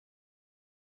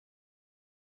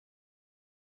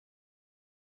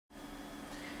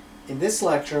In this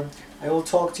lecture, I will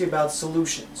talk to you about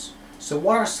solutions. So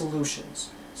what are solutions?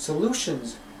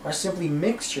 Solutions are simply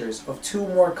mixtures of two or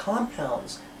more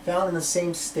compounds found in the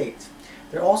same state.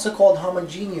 They're also called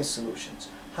homogeneous solutions.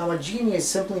 Homogeneous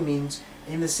simply means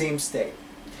in the same state.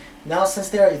 Now, since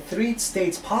there are three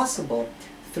states possible,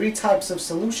 three types of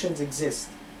solutions exist.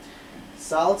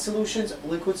 Solid solutions,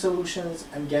 liquid solutions,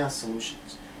 and gas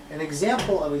solutions. An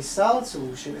example of a solid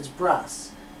solution is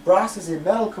brass. Brass is a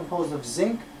metal composed of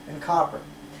zinc and copper.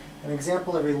 An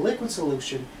example of a liquid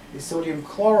solution is sodium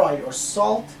chloride or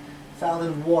salt found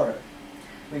in water.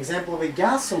 An example of a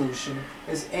gas solution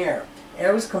is air.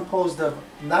 Air is composed of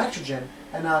nitrogen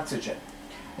and oxygen.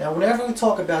 Now, whenever we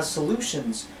talk about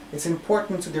solutions, it's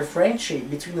important to differentiate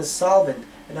between a solvent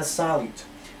and a solute.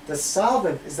 The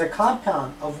solvent is the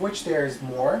compound of which there is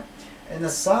more, and the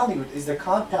solute is the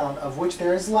compound of which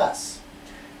there is less.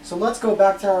 So let's go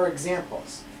back to our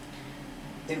examples.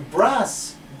 In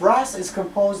brass, brass is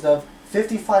composed of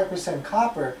 55%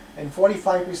 copper and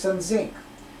 45% zinc.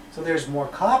 So there's more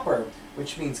copper,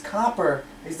 which means copper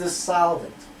is the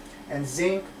solvent and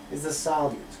zinc is the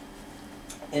solute.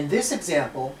 In this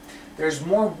example, there's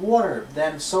more water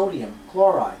than sodium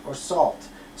chloride or salt.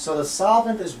 So the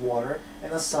solvent is water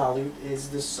and the solute is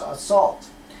the salt.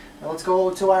 Now let's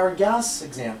go to our gas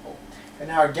example. In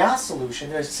our gas solution,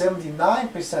 there's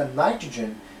 79%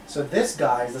 nitrogen, so this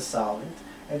guy is the solvent,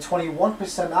 and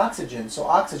 21% oxygen, so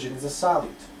oxygen is the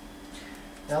solute.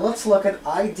 Now let's look at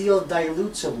ideal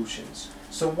dilute solutions.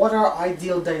 So what are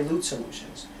ideal dilute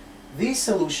solutions? These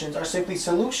solutions are simply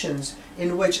solutions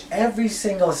in which every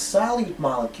single solute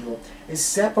molecule is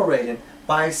separated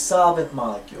by a solvent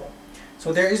molecule.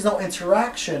 So there is no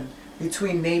interaction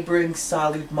between neighboring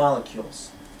solute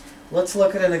molecules. Let's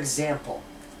look at an example.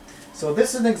 So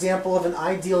this is an example of an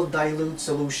ideal dilute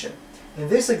solution. In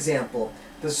this example,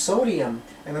 the sodium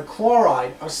and the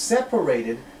chloride are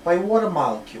separated by water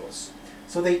molecules,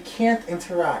 so they can't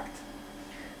interact.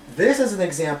 This is an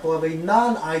example of a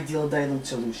non-ideal dilute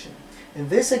solution. In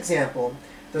this example,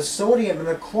 the sodium and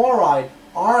the chloride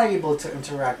are able to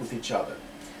interact with each other.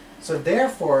 So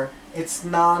therefore, it's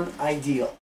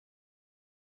non-ideal.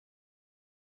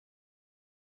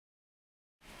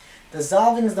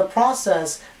 Dissolving is the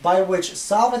process by which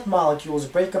solvent molecules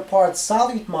break apart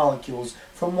solute molecules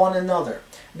from one another.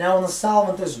 Now when the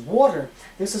solvent is water,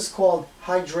 this is called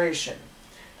hydration.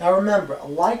 Now remember,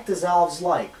 like dissolves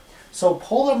like. So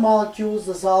polar molecules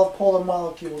dissolve polar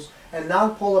molecules, and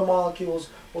nonpolar molecules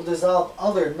will dissolve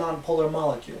other nonpolar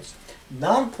molecules.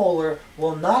 Nonpolar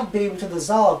will not be able to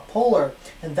dissolve polar,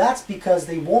 and that's because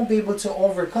they won't be able to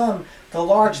overcome the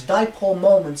large dipole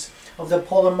moments of the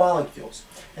polar molecules.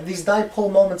 And these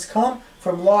dipole moments come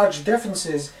from large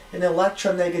differences in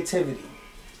electronegativity.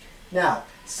 Now,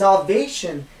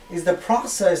 solvation is the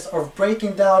process of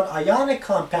breaking down ionic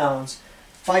compounds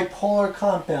by polar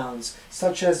compounds,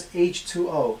 such as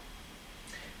H2O.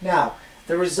 Now,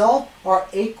 the result are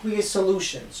aqueous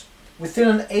solutions. Within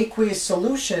an aqueous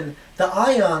solution, the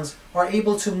ions are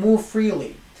able to move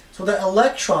freely. So the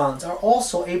electrons are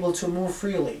also able to move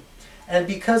freely. And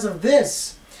because of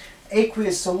this,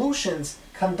 aqueous solutions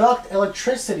conduct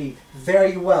electricity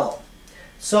very well.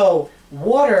 So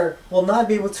water will not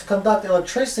be able to conduct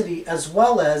electricity as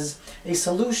well as a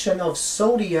solution of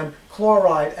sodium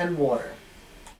chloride and water.